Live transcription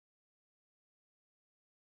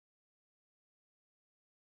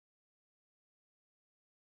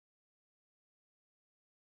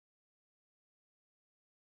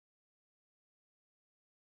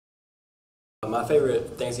My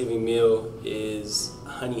favorite Thanksgiving meal is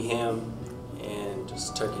honey ham and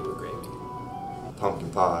just turkey with gravy.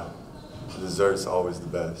 Pumpkin pie. The dessert's always the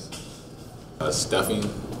best. Stuffing.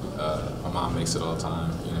 My mom makes it all the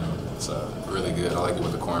time. You know, it's really good. I like it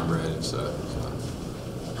with the cornbread and stuff.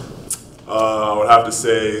 I would have to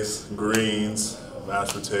say greens,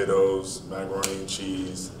 mashed potatoes, macaroni and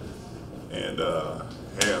cheese, and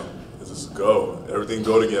ham. It's just go. Everything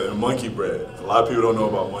go together. And monkey bread. A lot of people don't know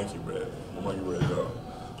about monkey bread. Where monkey bread go?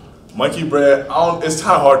 Monkey bread, it's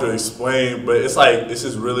kind of hard to explain, but it's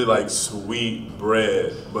just really like sweet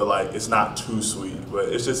bread, but like it's not too sweet. But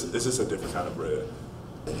it's just a different kind of bread.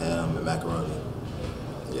 Ham and macaroni.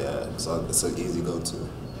 Yeah, so it's an easy go-to.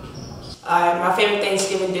 My favorite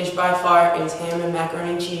Thanksgiving dish by far is ham and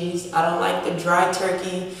macaroni and cheese. I don't like the dry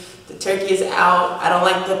turkey. The turkey is out. I don't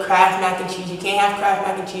like the Kraft mac and cheese. You can't have Kraft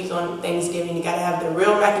mac and cheese on Thanksgiving. You gotta have the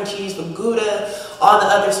real mac and cheese with Gouda, all the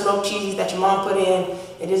other smoked cheeses that your mom put in.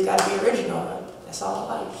 It just gotta be original. That's all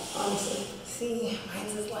I like, honestly. See,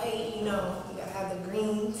 mine's is light, you know. You gotta have the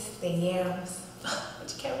greens, the yams. But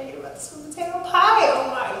you can't forget about the sweet potato pie. Oh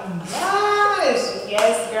my gosh.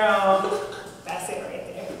 Yes, girl. That's it right there.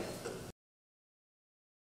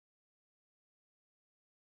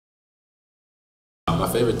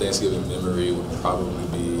 My favorite Thanksgiving memory would probably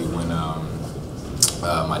be when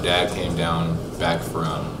my dad came down back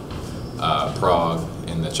from Prague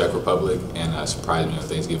in the Czech Republic and surprised me on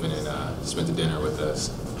Thanksgiving and spent the dinner with us.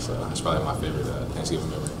 So that's probably my favorite Thanksgiving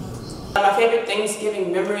memory. My favorite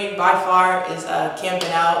Thanksgiving memory by far is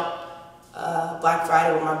camping out Black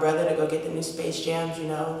Friday with my brother to go get the new Space Jams. You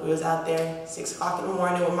know, we was out there 6 o'clock in the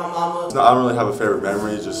morning with my mama. No, I don't really have a favorite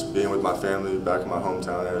memory, just being with my family back in my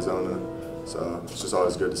hometown, Arizona. So it's just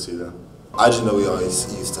always good to see them. I just know we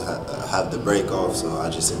always used to have the break off, so I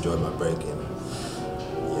just enjoyed my break and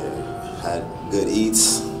yeah, had good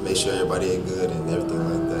eats, made sure everybody ate good and everything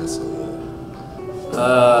like that. So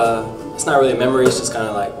yeah. It's not really a memory. It's just kind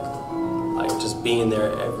of like just being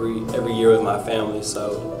there every year with my family.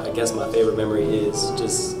 So I guess my favorite memory is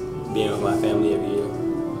just being with my family every year.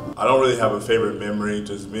 I don't really have a favorite memory.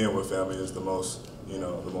 Just being with family is the most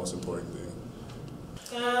important thing.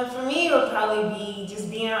 For me, it would probably be just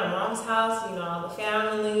being at mom's house, you know, all the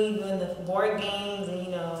family, doing the board games, and,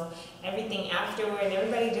 you know, everything afterward, and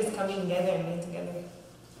everybody just coming together and being together.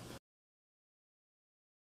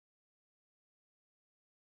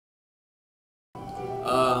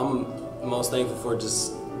 I'm most thankful for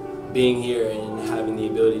just being here and having the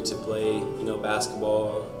ability to play, you know,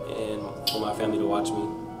 basketball and for my family to watch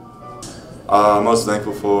me. I'm most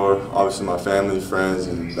thankful for, obviously, my family, friends,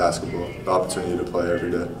 and basketball. The opportunity to play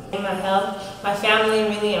every day. My health, my family,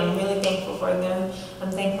 really, I'm really thankful for them.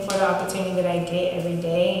 I'm thankful for the opportunity that I get every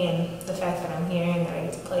day and the fact that I'm here and that I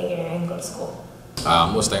get to play here and go to school.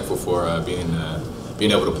 I'm most thankful for being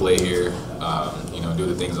able to play here, you know, do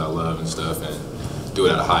the things I love and stuff, and do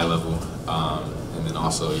it at a high level. And then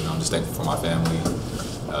also, you know, I'm just thankful for my family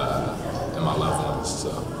and my loved ones.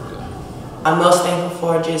 So. I'm most thankful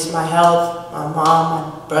for just my health, my mom,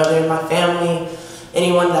 my brother, my family,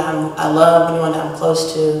 anyone that I love, anyone that I'm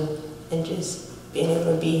close to, and just being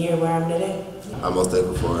able to be here where I'm today. I'm most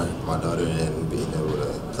thankful for my daughter and being able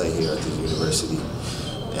to play here at this university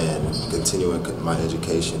and continuing my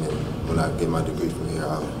education, and when I get my degree from here,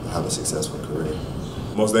 I'll have a successful career.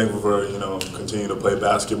 Most thankful for, you know, continuing to play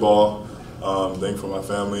basketball. Thankful for my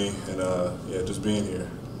family and yeah, just being here.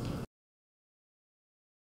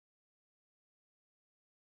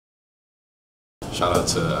 Shout out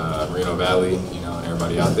to Reno Valley, you know, and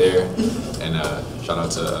everybody out there, and shout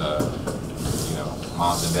out to you know,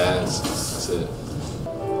 moms and dads. That's it.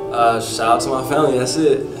 Shout out to my family. That's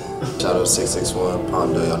it. Shout out to 661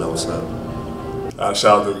 Palmdale. Y'all know what's up.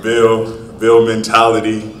 Shout out to Bill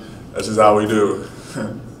mentality. That's just how we do.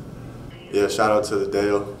 Yeah, shout out to the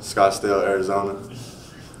Dale, Scottsdale, Arizona.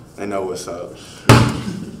 They know what's up.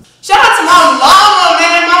 Shout out to my mama!